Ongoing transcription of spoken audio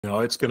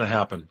No, it's going to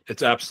happen.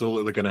 It's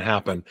absolutely going to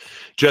happen.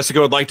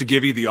 Jessica, I'd like to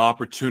give you the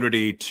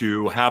opportunity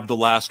to have the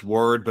last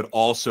word, but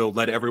also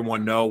let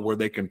everyone know where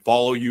they can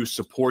follow you,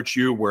 support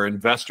you, where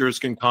investors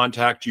can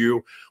contact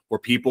you, where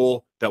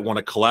people that want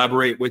to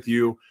collaborate with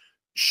you,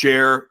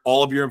 share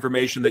all of your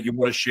information that you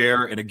want to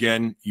share. And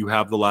again, you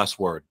have the last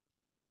word.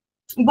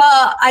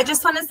 Well, I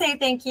just want to say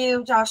thank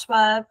you,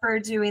 Joshua, for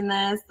doing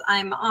this.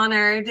 I'm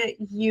honored.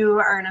 You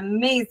are an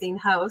amazing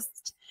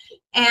host.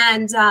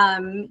 And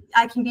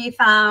I can be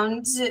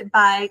found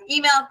by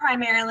email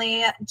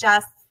primarily,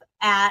 just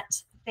at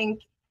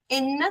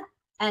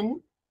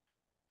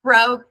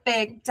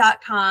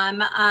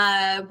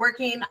ThinkNGrowBig.com.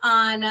 Working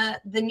on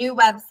the new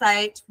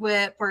website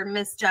for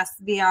Miss Jess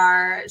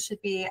VR. It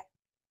should be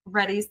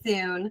ready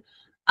soon.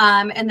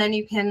 And then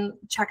you can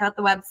check out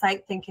the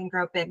website,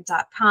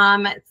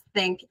 ThinkNGrowBig.com. It's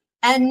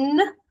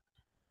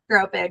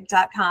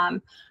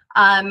ThinkNGrowBig.com.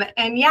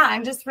 And yeah,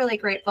 I'm just really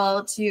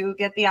grateful to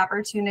get the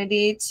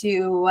opportunity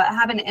to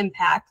have an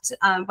impact,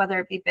 whether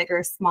it be big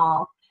or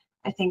small.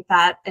 I think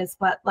that is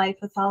what life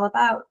is all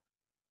about.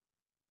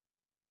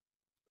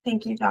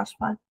 Thank you,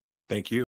 Joshua. Thank you.